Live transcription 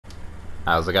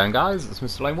How's it going, guys? It's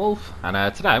Mr. Lone Wolf,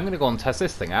 and today I'm going to go and test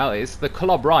this thing out. It's the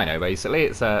Kolob Rhino, basically.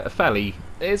 It's a fairly...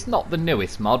 It's not the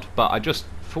newest mod, but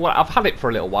I've had it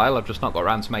for a little while, I've just not got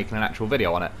around to making an actual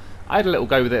video on it. I had a little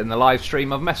go with it in the live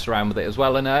stream, I've messed around with it as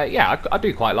well, and yeah, I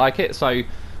do quite like it, so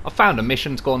I found a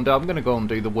mission to go and do. I'm going to go and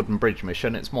do the wooden bridge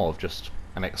mission. It's more of just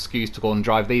an excuse to go and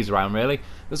drive these around, really.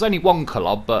 There's only one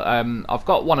Kolob, but I've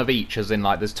got one of each, as in,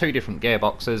 like, there's two different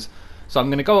gearboxes. So I'm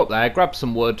going to go up there, grab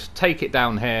some wood, take it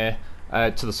down here,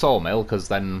 to the sawmill, because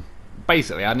then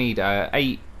basically I need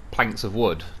 8 planks of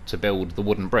wood to build the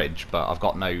wooden bridge, but I've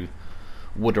got no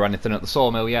wood or anything at the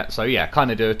sawmill yet, so yeah,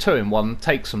 kind of do a 2-in-1,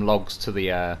 take some logs to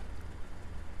the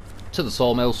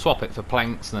sawmill, swap it for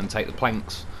planks, and then take the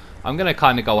planks. I'm going to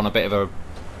kind of go on a bit of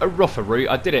a rougher route.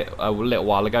 I did it a little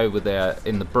while ago with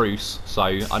in the Bruce, so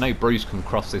I know Bruce can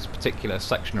cross this particular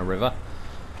section of river,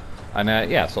 and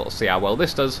yeah, sort of see how well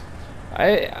this does.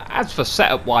 As for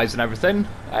setup wise and everything,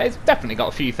 it's definitely got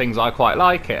a few things I quite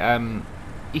like.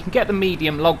 You can get the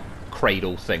medium log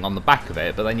cradle thing on the back of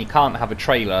it, but then you can't have a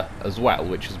trailer as well,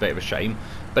 which is a bit of a shame.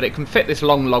 But it can fit this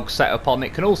long log setup on.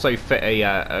 It can also fit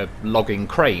a logging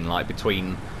crane, like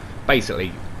between,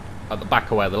 basically, at the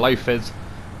back of where the loaf is.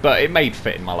 But it made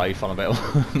fitting my loaf on a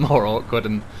bit more awkward,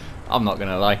 and I'm not going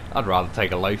to lie, I'd rather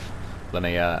take a loaf than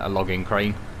a logging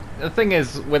crane. The thing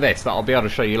is with this, that I'll be able to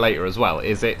show you later as well,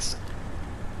 is it's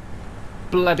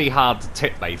bloody hard to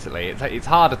tip, basically. It's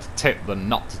harder to tip than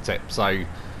not to tip, so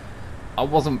I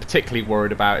wasn't particularly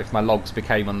worried about if my logs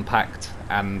became unpacked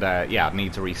and yeah, I'd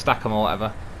need to restack them or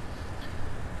whatever.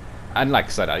 And like I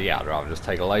said, yeah, I'd rather just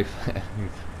take a loaf.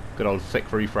 Good old thick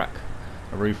roof rack.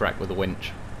 A roof rack with a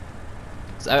winch.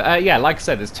 So yeah, like I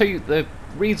said, there's the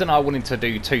reason I wanted to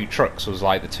do 2 trucks was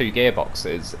like the 2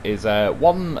 gearboxes is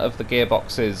one of the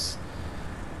gearboxes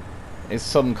is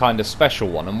some kind of special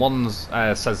one, and one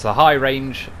says the high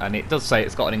range, and it does say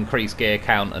it's got an increased gear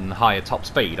count and higher top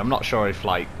speed. I'm not sure if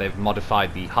like they've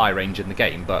modified the high range in the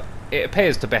game, but it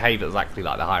appears to behave exactly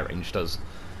like the high range does.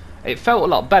 It felt a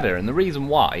lot better, and the reason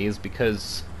why is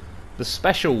because the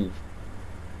special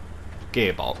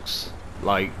gearbox,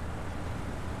 like,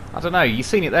 I don't know, you've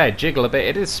seen it there jiggle a bit.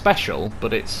 It is special,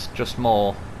 but it's just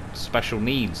more special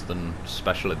needs than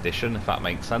special edition, if that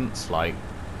makes sense. Like,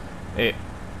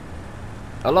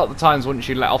 a lot of the times once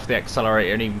you let off the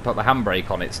accelerator and even put the handbrake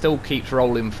on, it still keeps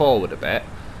rolling forward a bit,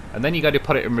 and then you go to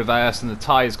put it in reverse and the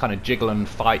tyres kind of jiggle and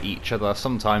fight each other.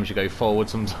 Sometimes you go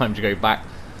forward, sometimes you go back,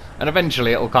 and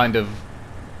eventually it'll kind of,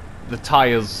 the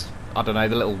tyres, I don't know,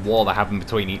 the little war they're having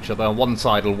between each other, one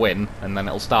side will win, and then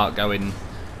it'll start going,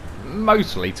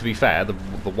 mostly, to be fair,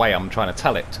 the way I'm trying to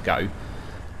tell it to go.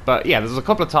 But yeah, there's a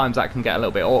couple of times that can get a little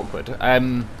bit awkward.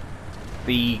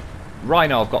 The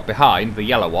Rhino I've got behind, the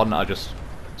yellow one, I just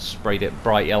sprayed it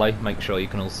bright yellow, make sure you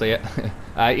can all see it.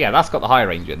 Yeah, that's got the high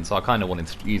range in, so I kind of wanted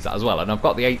to use that as well. And I've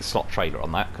got the 8-slot trailer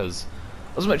on that, because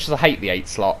as much as I hate the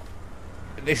 8-slot,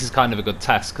 this is kind of a good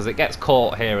test, because it gets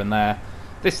caught here and there.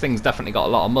 This thing's definitely got a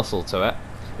lot of muscle to it.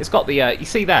 It's got the, you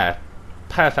see there,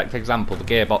 perfect example, the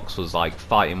gearbox was like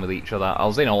fighting with each other. I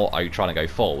was in auto trying to go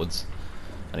forwards,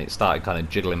 and it started kind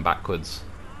of jiggling backwards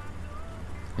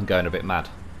and going a bit mad.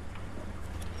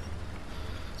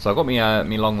 So I've got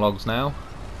me long logs now.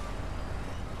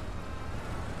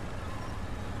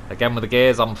 Again with the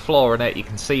gears, I'm flooring it. You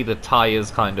can see the tyres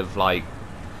kind of like,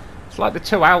 it's like the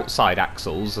 2 outside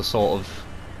axles are sort of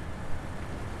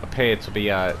appear to be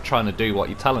trying to do what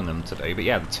you're telling them to do, but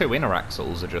yeah, the 2 inner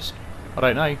axles are just, I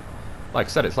don't know, like I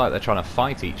said, it's like they're trying to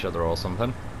fight each other or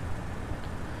something.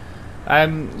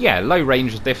 Yeah, low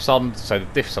range diffs on, so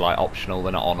the diffs are like optional,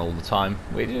 they're not on all the time.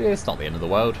 It's not the end of the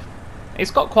world.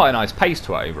 It's got quite a nice pace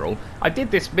to it overall. I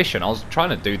did this mission, I was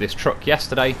trying to do this truck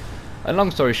yesterday, and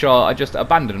long story short, I just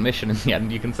abandoned the mission in the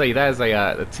end. You can see there's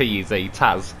a TZ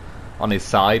Taz on his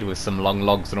side with some long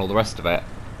logs and all the rest of it.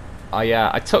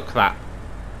 I took that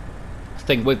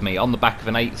thing with me on the back of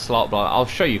an 8-slot, but I'll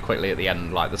show you quickly at the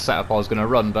end, like the setup I was going to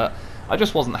run, but I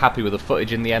just wasn't happy with the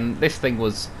footage in the end. This thing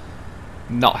was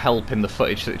not helping the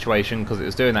footage situation because it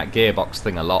was doing that gearbox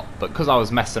thing a lot, but because I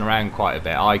was messing around quite a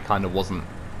bit, I kind of wasn't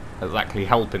exactly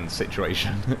helping the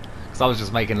situation because I was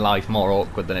just making life more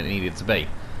awkward than it needed to be.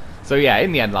 So yeah,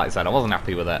 in the end, like I said, I wasn't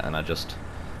happy with it and I just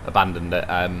abandoned it.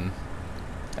 And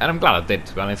I'm glad I did,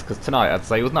 to be honest, because tonight I'd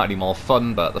say it was not any more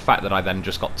fun, but the fact that I then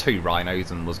just got 2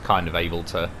 Rhinos and was kind of able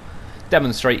to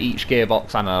demonstrate each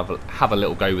gearbox and have a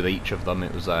little go with each of them,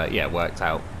 it was, yeah, it worked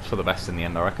out for the best in the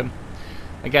end, I reckon.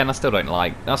 Again, I still don't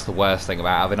like, that's the worst thing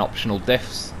about having optional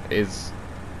diffs, is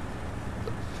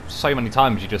so many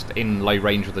times you're just in low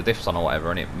range with the diffs on or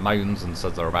whatever, and it moans and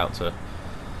says they're about to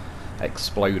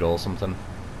explode or something.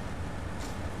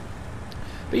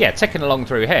 But yeah, ticking along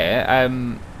through here,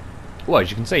 well,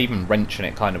 as you can see, even wrenching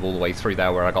it kind of all the way through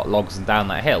there where I got logs and down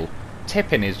that hill,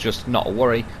 tipping is just not a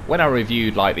worry. When I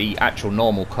reviewed like the actual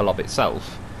normal Kolob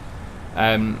itself,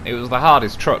 it was the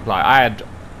hardest truck. Like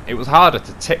it was harder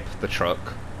to tip the truck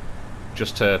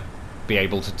just to be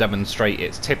able to demonstrate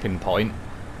its tipping point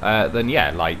than,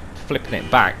 yeah, like flipping it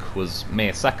back was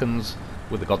mere seconds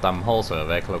with the goddamn horsepower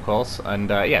vehicle, of course. And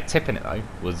yeah, tipping it though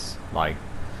was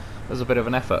a bit of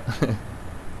an effort.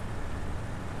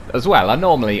 As well,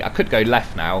 I could go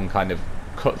left now and kind of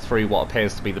cut through what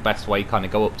appears to be the best way, kind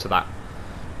of go up to that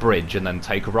bridge and then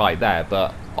take a right there,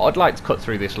 but I'd like to cut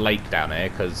through this lake down here,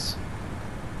 because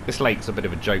this lake's a bit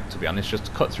of a joke, to be honest, just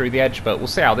to cut through the edge, but we'll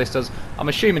see how this does. I'm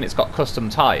assuming it's got custom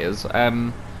tyres.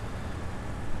 The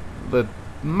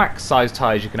max size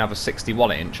tyres you can have are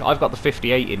 61 inch. I've got the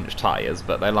 58 inch tyres,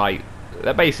 but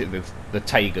they're basically the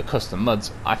Taiga custom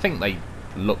muds. I think they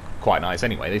look quite nice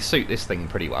anyway, they suit this thing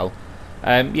pretty well.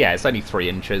 Yeah, it's only 3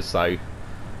 inches, so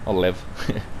I'll live.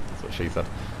 That's what she said.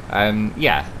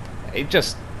 Yeah,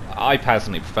 I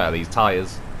personally prefer these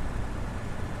tyres.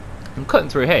 I'm cutting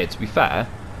through here, to be fair.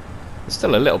 There's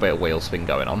still a little bit of wheel spin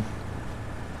going on.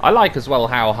 I like as well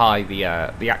how high the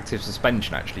active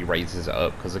suspension actually raises it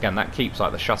up, because again, that keeps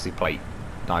like the chassis plate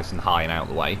nice and high and out of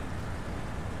the way.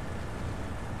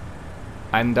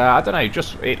 And I don't know,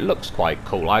 it looks quite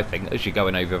cool, I think, as you're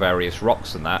going over various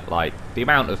rocks and that. Like, the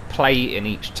amount of play in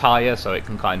each tyre, so it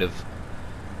can kind of,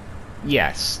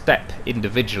 yeah, step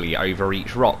individually over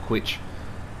each rock, which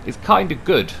is kind of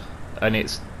good. And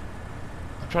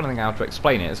I'm trying to think how to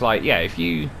explain it. It's like, yeah, if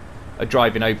you are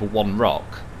driving over one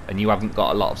rock and you haven't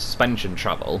got a lot of suspension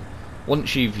travel,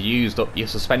 once you've used up your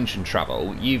suspension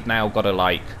travel, you've now got to,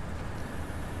 like,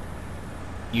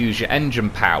 use your engine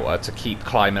power to keep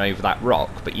climbing over that rock,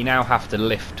 but you now have to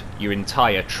lift your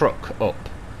entire truck up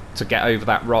to get over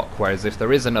that rock, whereas if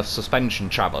there is enough suspension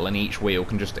travel and each wheel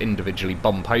can just individually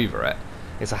bump over it,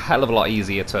 it's a hell of a lot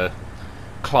easier to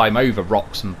climb over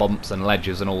rocks and bumps and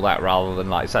ledges and all that, rather than,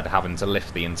 like I said, having to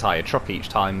lift the entire truck each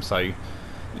time. So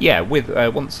yeah, with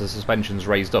once the suspension's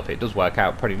raised up, it does work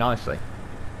out pretty nicely.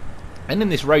 And in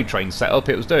this road train setup,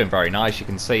 it was doing very nice. You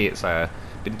can see it's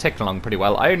been ticking along pretty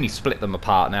well. I only split them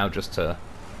apart now just to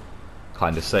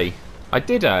kind of see. I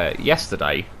did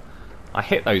yesterday, I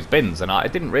hit those bins and I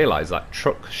didn't realise that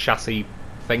truck chassis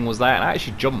thing was there, and I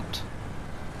actually jumped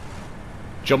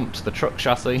the truck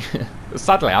chassis.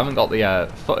 Sadly I haven't got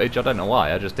the footage, I don't know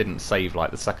why, I just didn't save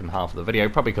like the second half of the video,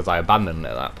 probably because I abandoned it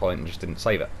at that point and just didn't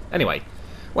save it. Anyway,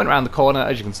 went around the corner,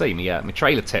 as you can see, my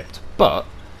trailer tipped, but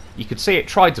you could see it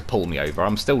tried to pull me over.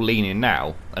 I'm still leaning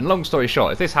now, and long story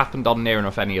short, if this happened on near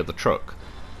enough any other truck,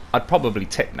 I'd probably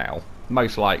tip now,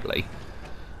 most likely.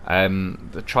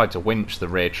 They tried to winch the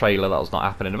rear trailer, that was not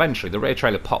happening. Eventually the rear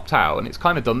trailer popped out, and it's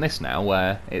kind of done this now,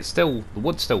 where the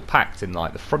wood's still packed in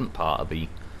like the front part of the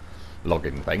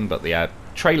logging thing, but the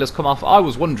trailer's come off. I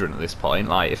was wondering at this point,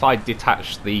 like, if I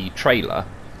detached the trailer,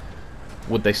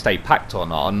 would they stay packed or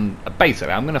not? And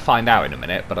basically I'm going to find out in a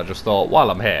minute, but I just thought, while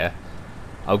I'm here,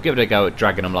 I'll give it a go at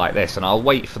dragging them like this, and I'll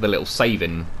wait for the little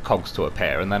saving cogs to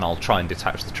appear, and then I'll try and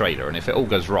detach the trailer, and if it all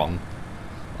goes wrong,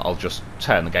 I'll just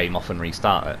turn the game off and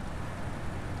restart it.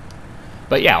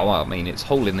 But yeah, well, I mean, it's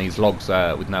hauling these logs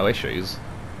with no issues.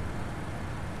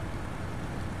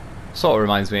 Sort of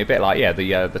reminds me a bit like, yeah,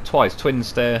 the Twice twin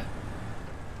steer.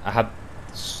 I had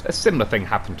a similar thing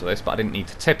happen to this, but I didn't need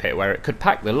to tip it, where it could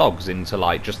pack the logs into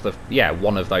like just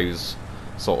one of those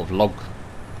sort of log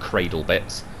cradle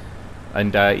bits.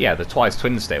 And yeah, the Twice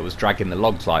twin steer was dragging the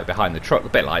logs like behind the truck, a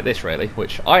bit like this really,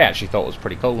 which I actually thought was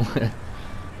pretty cool.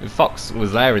 Fox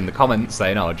was there in the comments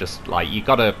saying, oh, just like, you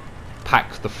gotta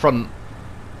pack the front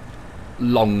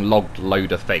long log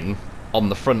loader thing on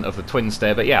the front of the twin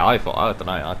steer. But yeah, I thought, I don't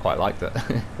know, I quite liked it.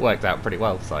 Worked out pretty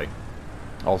well, so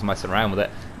I was messing around with it.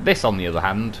 This, on the other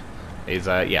hand, is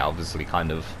yeah, obviously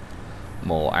kind of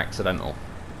more accidental.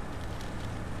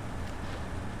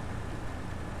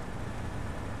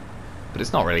 But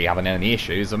it's not really having any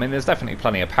issues. I mean, there's definitely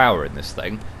plenty of power in this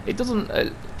thing. It doesn't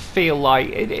feel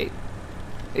like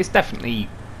it's definitely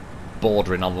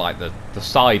bordering on like the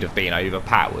side of being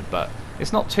overpowered, but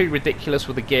it's not too ridiculous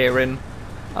with the gearing.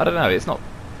 I don't know, it's not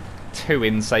too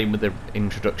insane with the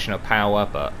introduction of power,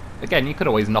 but again, you could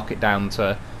always knock it down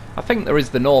to, I think there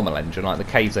is the normal engine, like the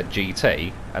KZ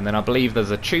GT, and then I believe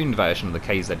there's a tuned version of the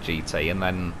KZ GT, and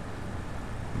then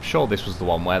I'm sure this was the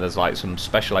one where there's like some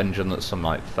special engine that's some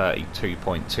like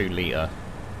 32.2 litre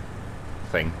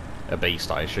thing. A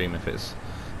beast, I assume, if it's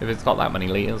got that many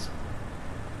litres.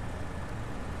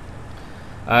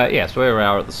 Yeah, so here we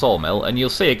are at the sawmill, and you'll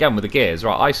see again with the gears,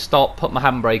 right, I stop, put my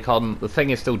handbrake on, the thing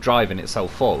is still driving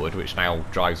itself forward, which now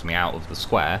drives me out of the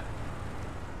square.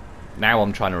 Now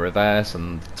I'm trying to reverse,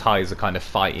 and the tyres are kind of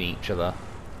fighting each other.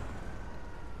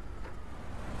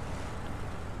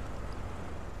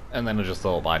 And then I just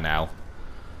thought, by now,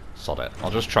 sod it,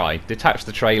 I'll just try. Detach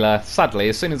the trailer. Sadly,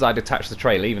 as soon as I detached the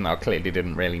trailer, even though I clearly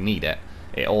didn't really need it,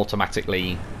 it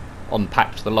automatically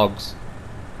unpacked the logs.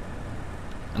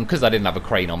 And because I didn't have a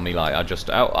crane on me, like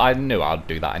I knew I'd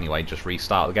do that anyway, just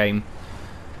restart the game.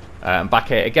 Back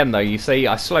here again though, you see,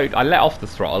 I let off the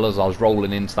throttle as I was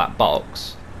rolling into that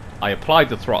box. I applied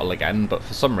the throttle again, but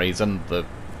for some reason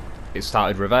it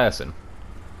started reversing.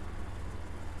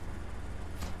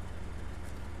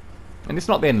 And it's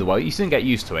not the end of the world, you soon get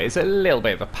used to it. It's a little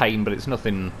bit of a pain, but it's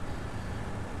nothing...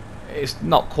 It's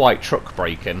not quite truck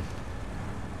braking.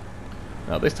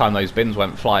 Well, this time those bins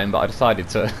went flying, but I decided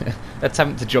to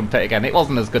attempt to jump it again. It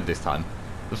wasn't as good this time.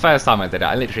 The first time I did it,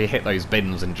 I literally hit those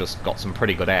bins and just got some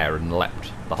pretty good air and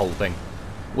leapt the whole thing.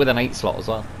 With an 8 slot as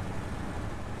well.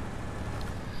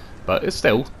 But it's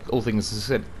still, all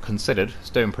things considered, it's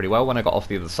doing pretty well. When I got off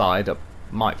the other side, it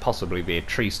might possibly be a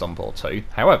tree stump or two.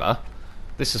 However,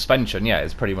 this suspension, yeah,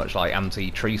 is pretty much like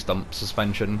anti-tree stump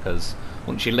suspension, because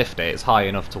once you lift it, it's high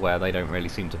enough to where they don't really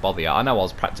seem to bother you. I know I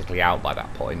was practically out by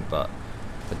that point, but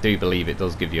I do believe it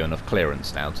does give you enough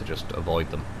clearance now to just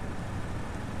avoid them.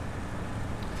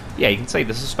 Yeah, you can see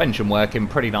the suspension working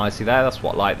pretty nicely there. That's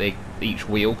what, like, each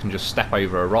wheel can just step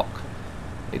over a rock.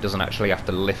 It doesn't actually have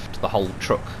to lift the whole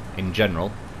truck in general,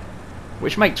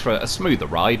 which makes for a smoother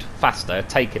ride, faster,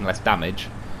 taking less damage,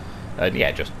 and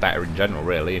yeah, just better in general,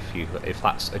 really, if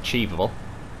that's achievable.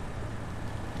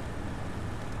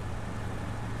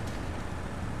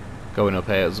 Going up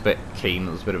here, it was a bit keen.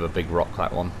 It was a bit of a big rock,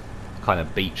 that one. Kind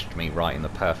of beached me right in the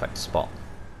perfect spot.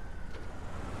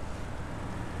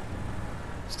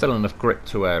 Still enough grip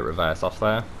to reverse off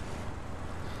there.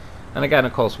 And again,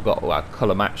 of course, we've got our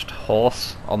colour-matched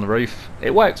horse on the roof.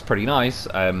 It works pretty nice.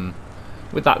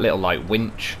 With that little, like,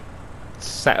 winch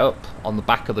setup on the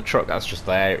back of the truck, that's just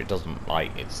there. It doesn't,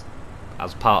 like, it's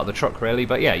as part of the truck, really.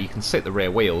 But yeah, you can sit the rear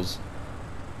wheels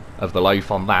of the loaf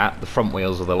on that, the front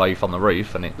wheels of the loaf on the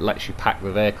roof, and it lets you pack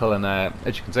the vehicle, and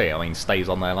as you can see, I mean, stays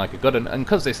on there like a good one. And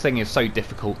because this thing is so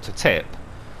difficult to tip,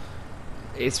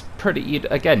 it's pretty,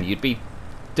 you'd be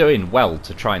doing well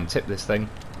to try and tip this thing.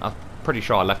 I'm pretty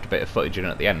sure I left a bit of footage in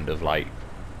at the end of, like,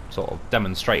 sort of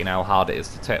demonstrating how hard it is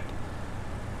to tip.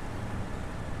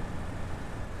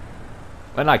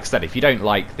 And like I said, if you don't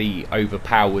like the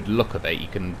overpowered look of it, you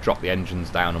can drop the engines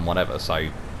down and whatever, so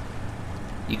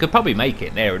you could probably make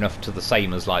it near enough to the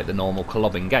same as, like, the normal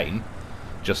Kolob in game,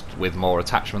 just with more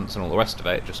attachments and all the rest of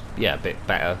it. Just, yeah, a bit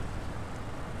better,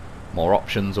 more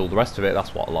options, all the rest of it.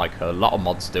 That's what, like, a lot of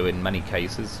mods do in many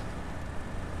cases.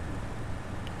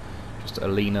 Just a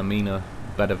leaner, meaner,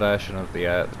 better version of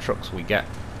the trucks we get.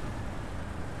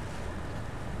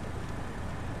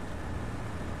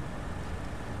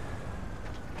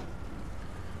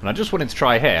 And I just wanted to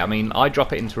try here. I mean, I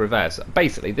drop it into reverse.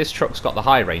 Basically, this truck's got the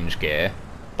high range gear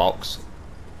box.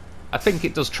 I think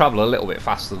it does travel a little bit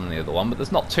faster than the other one, but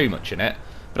there's not too much in it.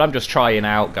 But I'm just trying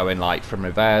out going, like, from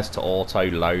reverse to auto,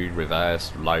 low,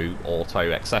 reverse, low,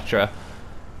 auto, etc.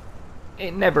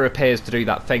 It never appears to do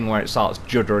that thing where it starts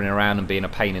juddering around and being a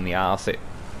pain in the arse. It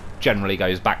generally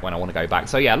goes back when I want to go back.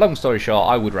 So yeah, long story short,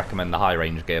 I would recommend the high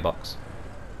range gearbox.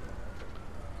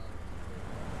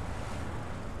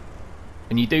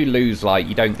 And you do lose, like,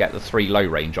 you don't get the 3 low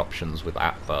range options with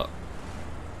that, but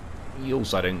you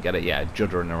also don't get it, yeah,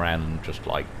 juddering around and just,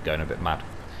 like, going a bit mad.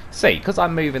 See, because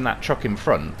I'm moving that truck in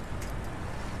front,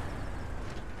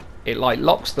 it, like,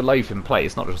 locks the loaf in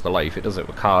place. Not just the loaf, it does it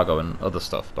with cargo and other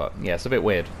stuff, but yeah, it's a bit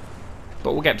weird.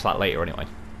 But we'll get to that later anyway.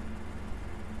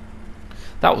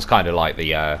 That was kind of like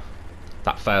the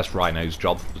that first Rhino's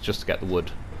job, was just to get the wood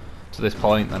to this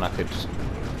point, then I could just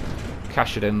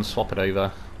cash it in, swap it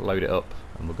over, load it up,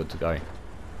 and we're good to go.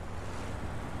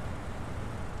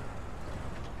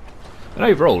 And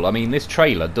overall, I mean, this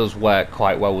trailer does work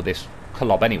quite well with this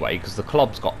Kolob anyway, because the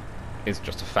Kolob's is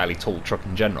just a fairly tall truck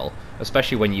in general,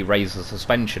 especially when you raise the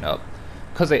suspension up.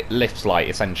 Because it lifts, like,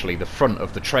 essentially the front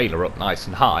of the trailer up nice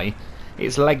and high,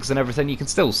 its legs and everything you can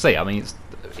still see. I mean, it's,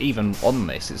 even on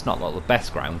this, it's not like the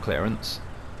best ground clearance,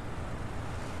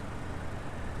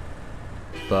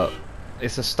 but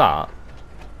it's a start.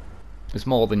 It's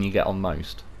more than you get on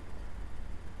most.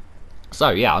 So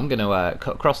yeah, I'm going to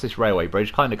cut across this railway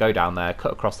bridge, kind of go down there,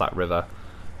 cut across that river,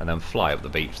 and then fly up the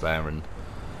beach there. And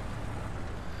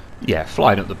yeah,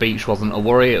 flying up the beach wasn't a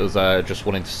worry, it was just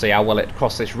wanting to see how well it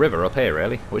crossed this river up here,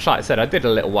 really. Which, like I said, I did a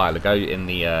little while ago in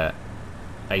the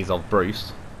Azov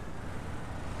Bruce.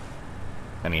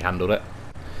 And he handled it.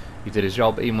 He did his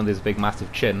job, even with his big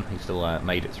massive chin, he still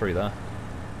made it through there.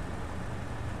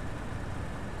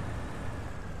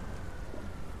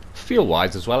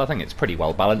 Fuel-wise as well, I think it's pretty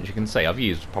well balanced. You can see I've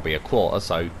used probably a quarter,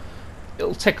 so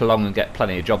it'll tick along and get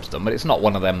plenty of jobs done, but it's not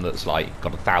one of them that's like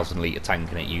got a 1,000 litre tank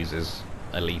and it uses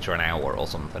a litre an hour or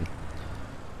something.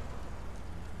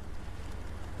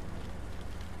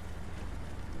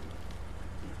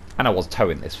 And I was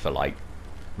towing this for like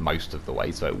most of the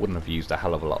way, so it wouldn't have used a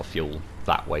hell of a lot of fuel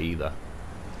that way either.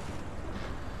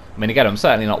 I mean, again, I'm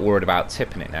certainly not worried about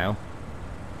tipping it now.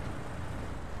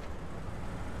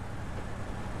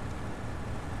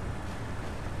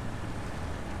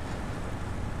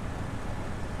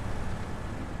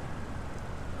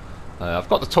 I've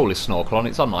got the tallest snorkel on.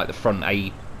 It's on like the front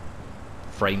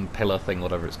A-frame pillar thing,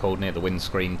 whatever it's called, near the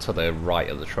windscreen to the right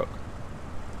of the truck.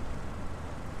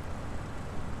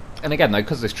 And again, though,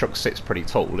 because this truck sits pretty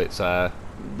tall, it's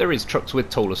there is trucks with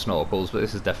taller snorkels, but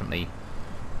this is definitely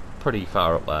pretty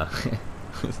far up there.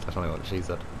 That's definitely what she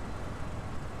said.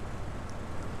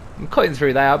 And cutting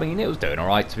through there, I mean, it was doing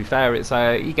alright, to be fair. It's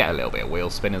you get a little bit of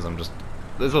wheel spin as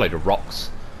there's a load of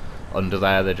rocks under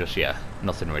there. They're just, yeah,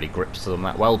 nothing really grips to them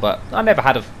that well, but I never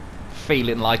had a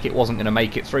feeling like it wasn't going to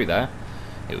make it through there.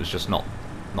 It was just not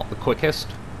the quickest.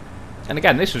 And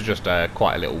again, this was just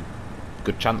quite a little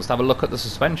good chance to have a look at the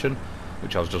suspension,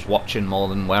 which I was just watching more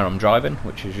than where I'm driving,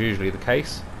 which is usually the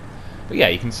case. But yeah,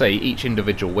 you can see each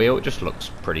individual wheel, it just looks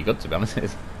pretty good, to be honest.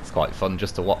 It's quite fun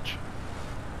just to watch,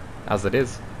 as it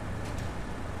is.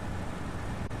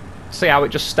 See how it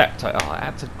just stepped? Oh, I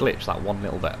had to glitch that one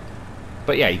little bit.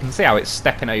 But yeah, you can see how it's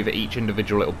stepping over each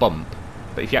individual little bump.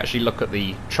 But if you actually look at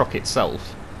the truck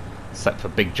itself, except for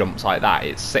big jumps like that,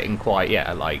 it's sitting quite,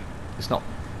 yeah, like, it's not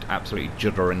absolutely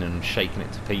juddering and shaking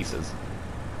it to pieces.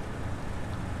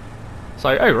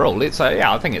 So overall, it's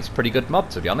yeah, I think it's a pretty good mod,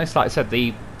 to be honest. Like I said,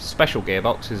 the special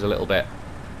gearbox is a little bit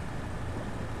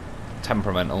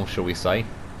temperamental, shall we say.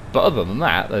 But other than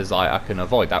that, there's like, I can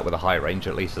avoid that with a high range,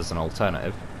 at least as an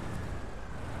alternative.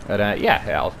 And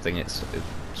yeah, I think it's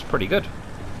pretty good.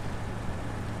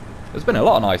 There's been a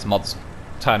lot of nice mods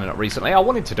turning up recently. I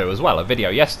wanted to do as well a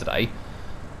video yesterday.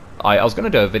 I was going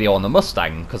to do a video on the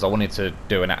Mustang because I wanted to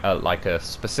do like a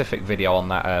specific video on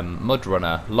that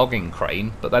MudRunner logging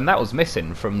crane, but then that was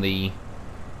missing from the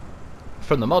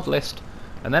mod list.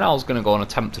 And then I was going to go on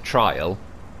attempt to trial,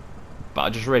 but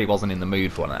I just really wasn't in the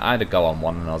mood for one. I had to go on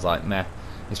one, and I was like, nah,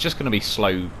 it's just going to be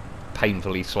slow,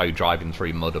 painfully slow driving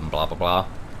through mud and blah blah blah.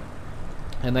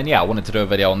 And then yeah, I wanted to do a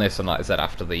video on this, and like I said,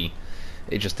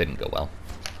 it just didn't go well,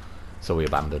 so we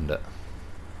abandoned it.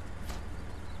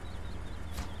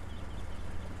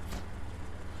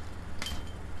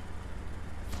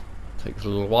 Takes a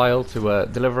little while to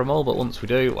deliver them all, but once we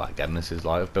do, well, again, this is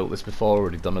like, I've built this before,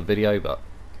 already done a video, but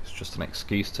it's just an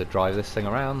excuse to drive this thing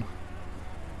around.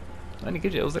 It only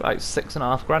gives you, was it like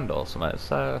 $6.5 grand or something?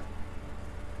 It's, I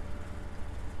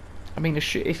mean,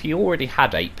 if you already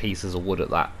had 8 pieces of wood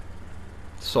at that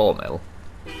sawmill,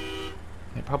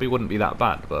 it probably wouldn't be that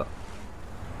bad, but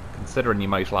considering you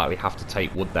most likely have to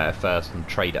take wood there first and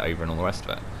trade it over and all the rest of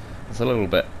it, it's a little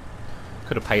bit,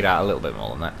 could have paid out a little bit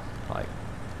more than that, like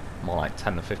more like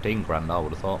 10 or 15 grand I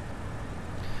would have thought.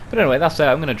 But anyway, that's it.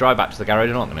 I'm going to drive back to the garage.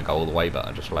 I'm not going to go all the way, but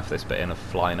I just left this bit in of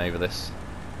flying over this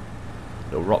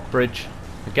little rock bridge.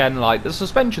 Again, like, the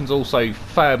suspension's also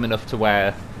firm enough to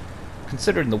where,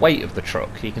 considering the weight of the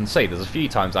truck, you can see there's a few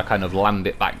times I kind of land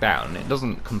it back down. It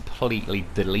doesn't completely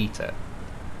delete it.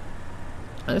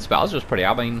 And this bit, I was just pretty,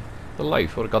 I mean, the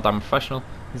loaf, what a goddamn professional.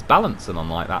 He's balancing on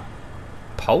like that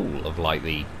pole of like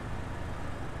the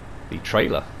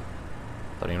trailer.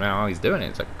 Don't even know how he's doing it.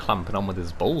 It's like clamping on with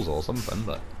his balls or something,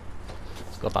 but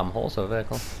it's a goddamn horse of a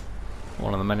vehicle.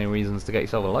 One of the many reasons to get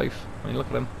yourself a loaf. I mean, look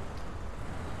at him.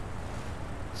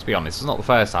 Let's be honest, it's not the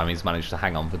first time he's managed to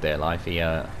hang on for dear life. He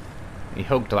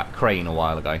hugged that crane a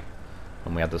while ago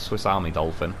when we had the Swiss Army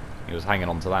Dolphin. He was hanging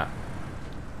on to that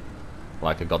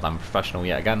like a goddamn professional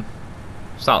yet again.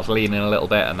 Starts leaning a little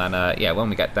bit, and then yeah, when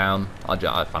we get down,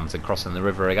 I fancy crossing the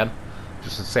river again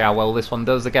just to see how well this one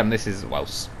does. Again, this is, well,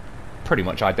 pretty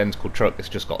much identical truck. It's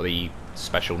just got the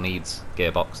special needs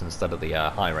gearbox instead of the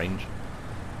high range.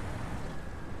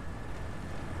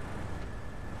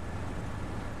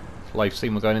 Life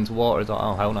seen we're going into water. Is like,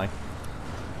 oh hell no.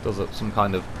 Does some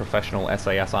kind of professional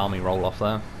SAS army roll off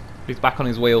there. He's back on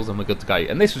his wheels and we're good to go.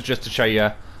 And this was just to show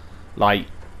you, like,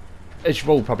 as you've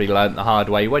all probably learnt the hard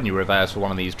way, when you reverse with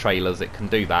one of these trailers, it can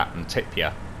do that and tip you.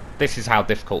 This is how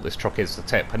difficult this truck is to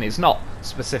tip, and it's not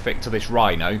specific to this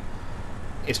Rhino.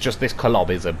 It's just this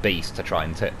Kolob is a beast to try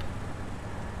and tip.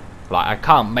 Like, I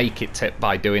can't make it tip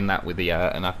by doing that with the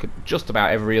and I could just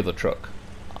about every other truck,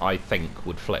 I think,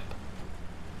 would flip.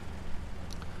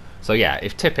 So yeah,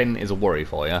 if tipping is a worry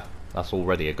for you, that's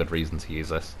already a good reason to use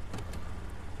this.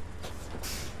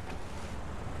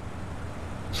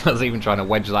 I was even trying to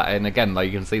wedge that in again, though.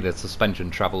 You can see the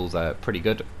suspension travels pretty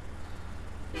good.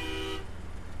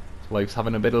 Loaf's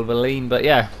having a bit of a lean, but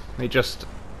yeah,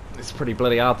 it's pretty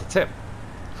bloody hard to tip.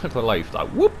 Look at the Loaf, like,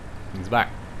 whoop, he's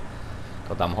back.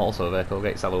 Goddamn horse of a vehicle,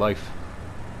 get yourself a Loaf.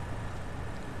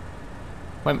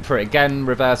 Went for it again,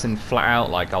 reversing flat out,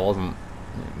 like I wasn't,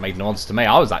 it made no odds to me.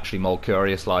 I was actually more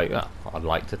curious, like, oh, I'd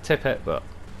like to tip it, but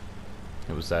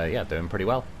it was, yeah, doing pretty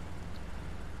well.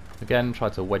 Again,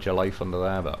 tried to wedge a Loaf under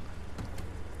there, but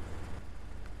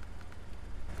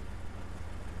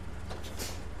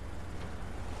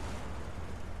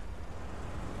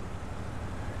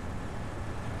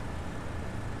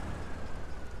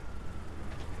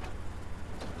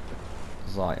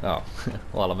it's like, oh,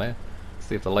 while I'm here,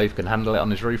 see if the Loaf can handle it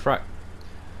on his roof rack.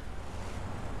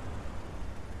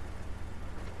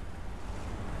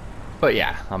 But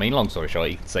yeah, I mean, long story short,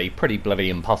 you can see pretty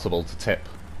bloody impossible to tip.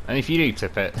 And if you do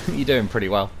tip it, you're doing pretty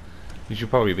well. You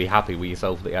should probably be happy with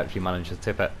yourself that you actually managed to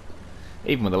tip it.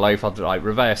 Even with the Loaf, I'd like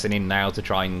reversing in now to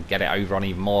try and get it over on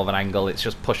even more of an angle. It's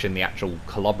just pushing the actual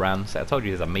Kolob round. So I told you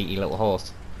there's a meaty little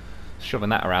horse, shoving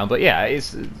that around. But yeah,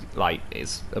 it's like,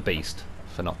 it's a beast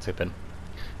for not tipping.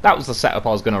 That was the setup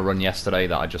I was going to run yesterday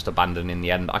that I just abandoned in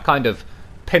the end. I kind of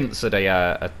pincered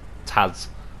a Taz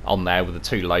on there with the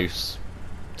 2 Loafs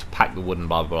to pack the wood and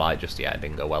blah blah blah. It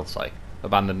didn't go well, so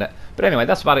abandoned it. But anyway,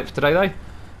 that's about it for today though.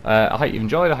 I hope you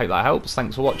enjoyed, I hope that helps.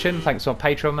 Thanks for watching, thanks to our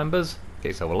Patreon members. Get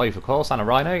yourself a Loaf of course, and a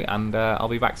Rhino, and I'll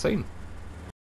be back soon.